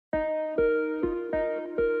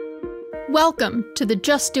Welcome to the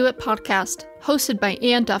Just Do It podcast, hosted by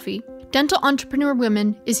Ann Duffy. Dental Entrepreneur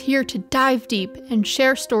Women is here to dive deep and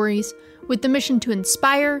share stories with the mission to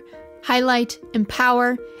inspire, highlight,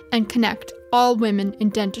 empower, and connect all women in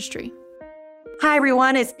dentistry. Hi,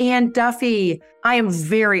 everyone. It's Ann Duffy. I am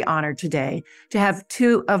very honored today to have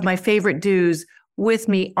two of my favorite DEWs with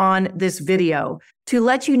me on this video to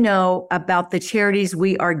let you know about the charities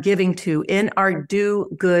we are giving to in our Do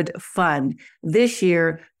Good Fund this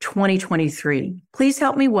year, 2023. Please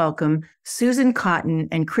help me welcome Susan Cotten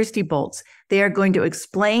and Kristie Boltz. They are going to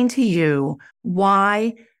explain to you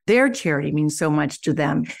why their charity means so much to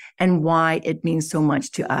them and why it means so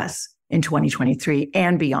much to us in 2023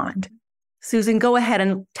 and beyond. Susan, go ahead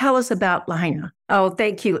and tell us about Lahaina. Oh,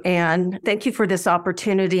 thank you, Ann. Thank you for this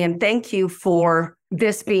opportunity, and thank you for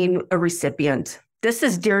this being a recipient. This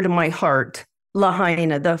is dear to my heart,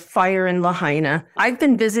 Lahaina, the fire in Lahaina. I've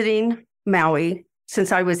been visiting Maui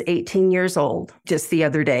since I was 18 years old, just the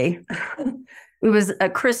other day. It was a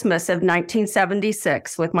Christmas of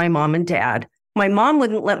 1976 with my mom and dad. My mom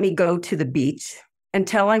wouldn't let me go to the beach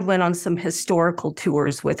until I went on some historical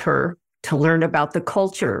tours with her to learn about the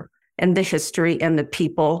culture and the history and the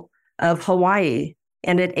people of Hawaii.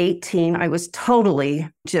 And at 18, I was totally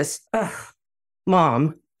just,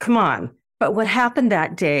 Mom, come on. But what happened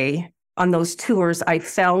that day on those tours, I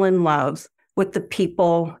fell in love with the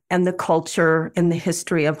people and the culture and the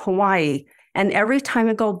history of Hawaii. And every time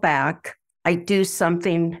I go back, I do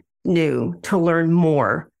something new to learn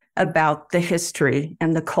more about the history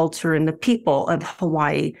and the culture and the people of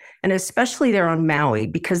Hawaii, and especially there on Maui,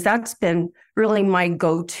 because that's been really my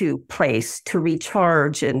go-to place to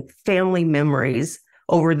recharge and family memories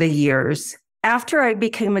over the years. After I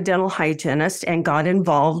became a dental hygienist and got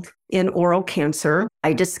involved in oral cancer,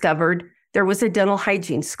 I discovered there was a dental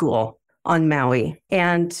hygiene school on Maui.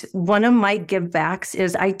 And one of my givebacks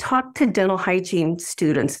is I talk to dental hygiene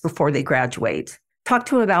students before they graduate, talk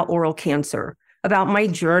to them about oral cancer, about my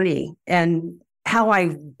journey and how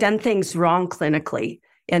I've done things wrong clinically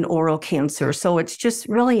in oral cancer. So it's just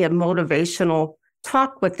really a motivational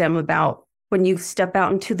talk with them about when you step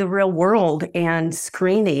out into the real world and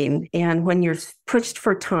screening and when you're pushed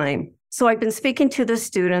for time. So I've been speaking to the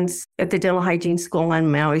students at the Dental Hygiene School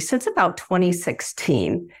on Maui since about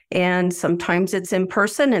 2016. And sometimes it's in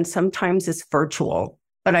person and sometimes it's virtual.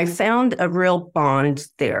 But I found a real bond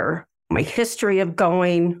there. My history of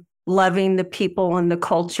going, loving the people and the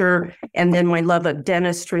culture, and then my love of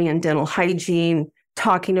dentistry and dental hygiene,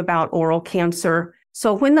 talking about oral cancer.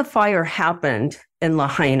 So when the fire happened in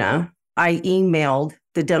Lahaina, I emailed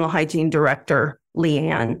the dental hygiene director,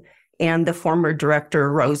 Leanne, and the former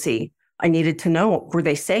director, Rosie. I needed to know, were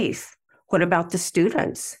they safe? What about the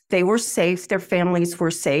students? They were safe. Their families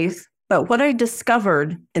were safe. But what I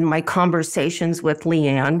discovered in my conversations with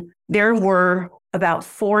Leanne, there were about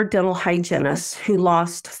 4 dental hygienists who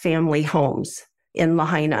lost family homes in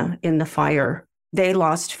Lahaina in the fire. They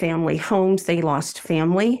lost family homes. They lost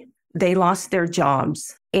family. They lost their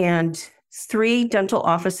jobs. And 3 dental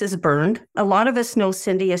offices burned. A lot of us know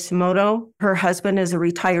Cindy Ishimoto. Her husband is a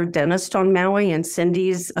retired dentist on Maui, and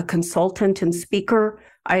Cindy's a consultant and speaker.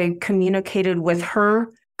 I communicated with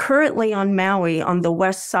her. Currently on Maui, on the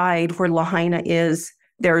west side where Lahaina is,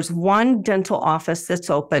 there's 1 dental office that's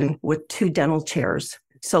open with 2 dental chairs.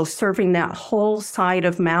 So serving that whole side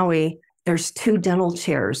of Maui, there's 2 dental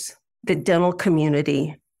chairs. The dental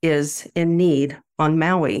community is in need on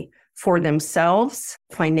Maui for themselves,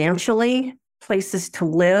 financially, places to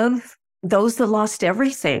live. Those that lost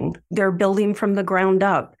everything, they're building from the ground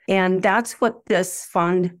up. And that's what this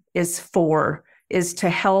fund is for, is to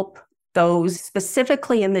help those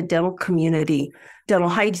specifically in the dental community, dental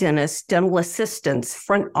hygienists, dental assistants,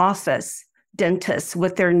 front office, dentists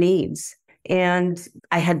with their needs. And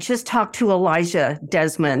I had just talked to Elijah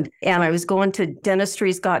Desmond, and I was going to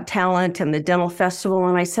Dentistry's Got Talent and the Dental Festival.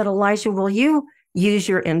 And I said, Elijah, will you use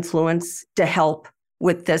your influence to help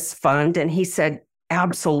with this fund? And he said,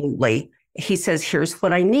 absolutely. He says, here's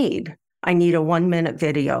what I need. I need a 1-minute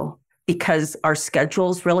video because our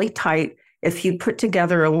schedule's really tight. If you put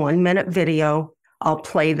together a 1-minute video, I'll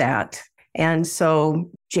play that. And so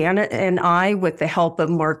Janet and I, with the help of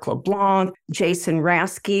Mark LeBlanc, Jason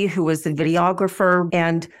Rasky, who was the videographer,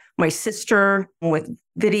 and my sister with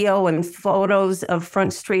video and photos of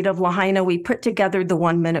Front Street of Lahaina, we put together the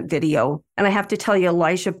 1-minute video. And I have to tell you,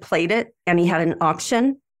 Elijah played it, and he had an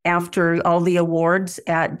auction after all the awards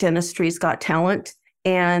at Dentistry's Got Talent.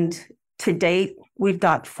 And to date, we've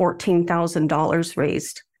got $14,000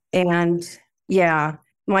 raised. And yeah,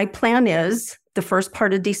 my plan is the first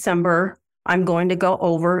part of December, I'm going to go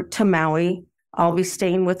over to Maui. I'll be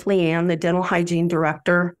staying with Leanne, the dental hygiene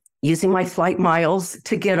director, using my flight miles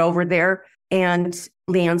to get over there. And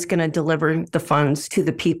Leanne's going to deliver the funds to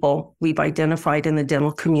the people we've identified in the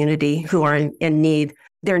dental community who are in need.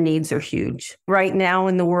 Their needs are huge. Right now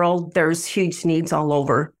in the world, there's huge needs all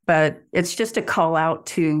over, but it's just a call out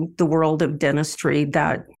to the world of dentistry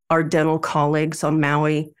that our dental colleagues on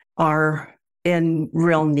Maui are in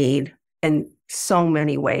real need in so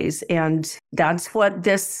many ways. And that's what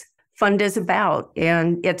this fund is about.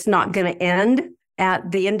 And it's not going to end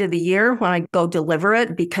at the end of the year when I go deliver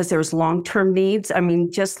it, because there's long-term needs. I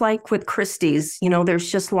mean, just like with Kristie's,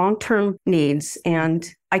 there's just long-term needs. And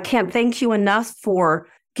I can't thank you enough for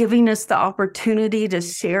giving us the opportunity to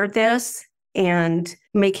share this and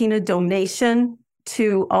making a donation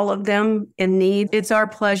to all of them in need. It's our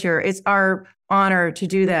pleasure. It's our honor to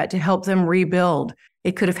do that, to help them rebuild.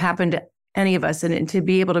 It could have happened to any of us. And to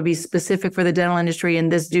be able to be specific for the dental industry in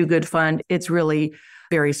this Do Good Fund, it's really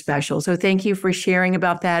very special. So thank you for sharing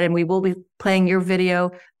about that. And we will be playing your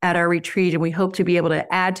video at our retreat. And we hope to be able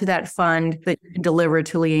to add to that fund that you can deliver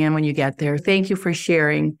to Leanne when you get there. Thank you for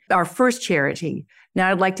sharing our first charity.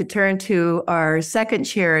 Now I'd like to turn to our second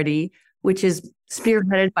charity, which is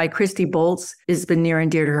spearheaded by Kristie Boltz. It's been near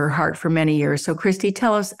and dear to her heart for many years. So Kristie,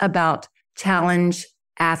 tell us about Challenge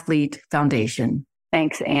Athlete Foundation.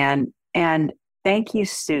 Thanks, Anne. And thank you,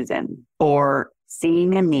 Susan, for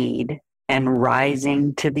seeing a need and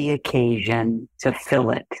rising to the occasion to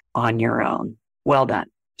fill it on your own. Well done.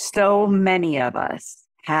 So many of us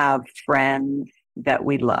have friends that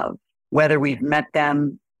we love, whether we've met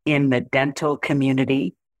them in the dental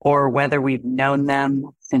community or whether we've known them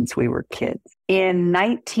since we were kids. In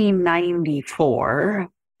 1994,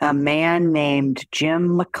 a man named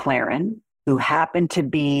Jim McLaren, who happened to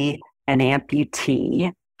be an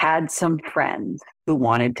amputee, had some friends who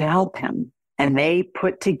wanted to help him. And they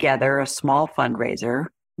put together a small fundraiser,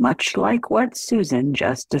 much like what Susan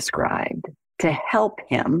just described, to help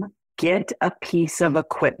him get a piece of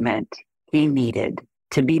equipment he needed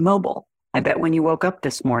to be mobile. I bet when you woke up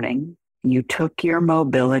this morning, you took your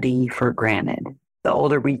mobility for granted. The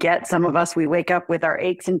older we get, some of us, we wake up with our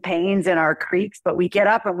aches and pains and our creaks, but we get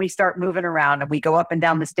up and we start moving around and we go up and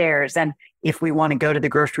down the stairs. And if we want to go to the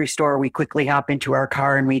grocery store, we quickly hop into our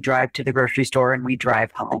car and we drive to the grocery store and we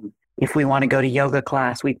drive home. If we want to go to yoga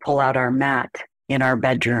class, we pull out our mat in our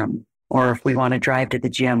bedroom. Or if we want to drive to the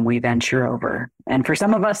gym, we venture over. And for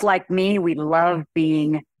some of us like me, we love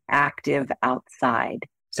being active outside.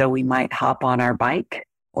 So we might hop on our bike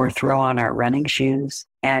or throw on our running shoes.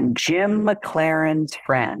 And Jim McLaren's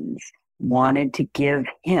friends wanted to give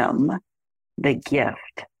him the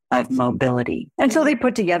gift of mobility. And so they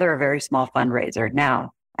put together a very small fundraiser.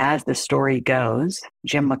 Now, as the story goes,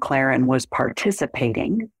 Jim McLaren was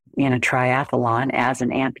participating in a triathlon as an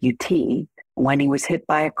amputee when he was hit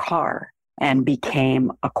by a car and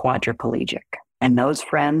became a quadriplegic. And those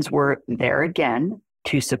friends were there again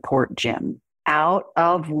to support Jim. Out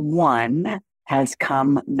of one has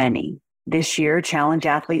come many. This year, Challenge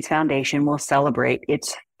Athletes Foundation will celebrate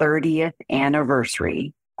its 30th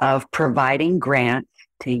anniversary of providing grants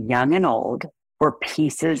to young and old for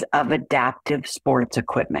pieces of adaptive sports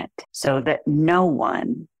equipment so that no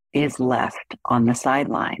one is left on the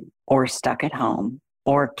sideline or stuck at home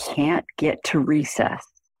or can't get to recess.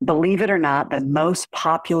 Believe it or not, the most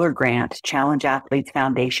popular grant Challenge Athletes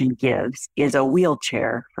Foundation gives is a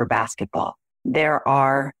wheelchair for basketball. There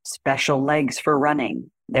are special legs for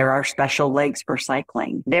running. There are special legs for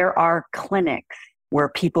cycling. There are clinics where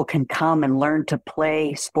people can come and learn to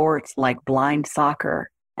play sports like blind soccer.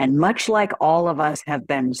 And much like all of us have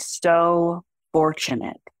been so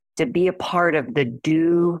fortunate to be a part of the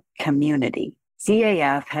DeW community,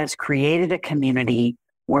 CAF has created a community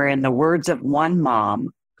where, in the words of one mom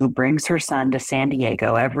who brings her son to San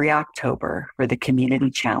Diego every October for the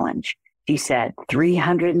community challenge, she said,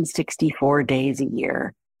 364 days a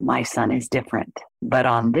year, my son is different. But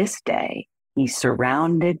on this day, he's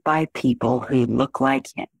surrounded by people who look like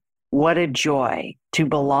him. What a joy to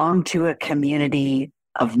belong to a community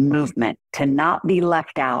of movement, to not be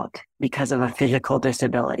left out because of a physical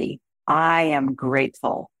disability. I am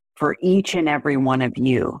grateful for each and every one of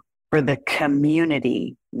you, for the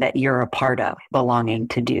community that you're a part of, belonging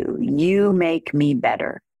to DeW. You make me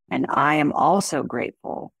better. And I am also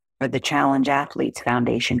grateful for the Challenge Athletes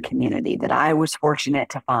Foundation community that I was fortunate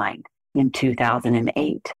to find in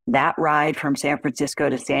 2008. That ride from San Francisco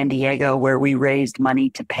to San Diego, where we raised money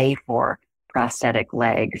to pay for prosthetic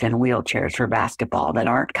legs and wheelchairs for basketball that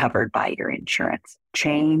aren't covered by your insurance,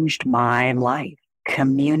 changed my life.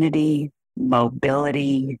 Community,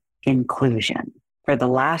 mobility, inclusion. For the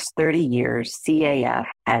last 30 years, CAF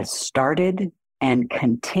has started and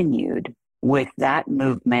continued with that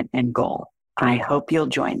movement and goal. I hope you'll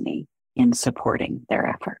join me in supporting their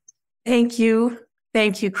efforts. Thank you.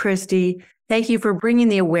 Thank you, Kristie. Thank you for bringing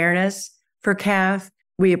the awareness for CAF.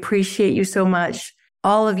 We appreciate you so much.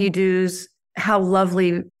 All of you DEWs, how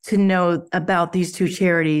lovely to know about these two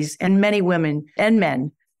charities and many women and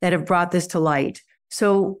men that have brought this to light.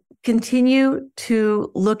 So continue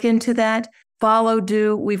to look into that. Follow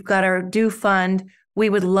DEW. We've got our DEW fund. We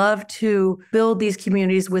would love to build these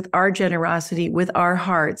communities with our generosity, with our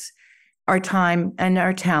hearts, our time, and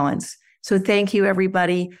our talents. So thank you,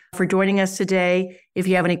 everybody, for joining us today. If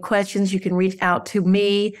you have any questions, you can reach out to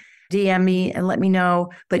me, DM me, and let me know.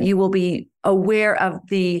 But you will be aware of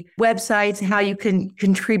the websites, how you can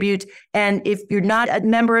contribute. And if you're not a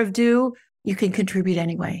member of DEW, you can contribute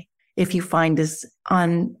anyway if you find us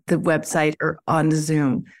on the website or on the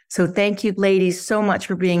Zoom. So thank you, ladies, so much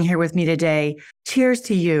for being here with me today. Cheers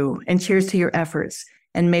to you and cheers to your efforts.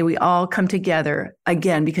 And may we all come together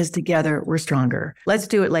again, because together we're stronger. Let's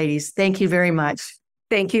do it, ladies. Thank you very much.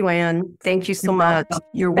 Thank you, Ann. Thank you so much.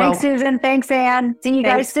 You're welcome. Thanks, Susan. Thanks, Ann. See you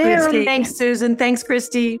guys soon. Kristie. Thanks, Susan. Thanks,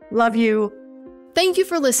 Kristie. Love you. Thank you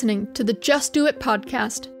for listening to the Just Do It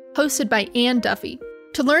podcast, hosted by Ann Duffy.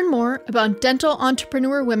 To learn more about dental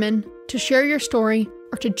entrepreneur women, to share your story,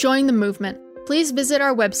 or to join the movement, please visit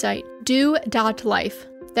our website, dew.life.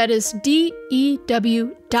 That is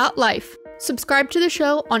DEW.life. Subscribe to the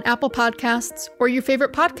show on Apple Podcasts or your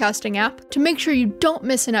favorite podcasting app to make sure you don't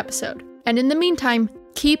miss an episode. And in the meantime,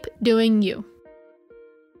 keep doing you.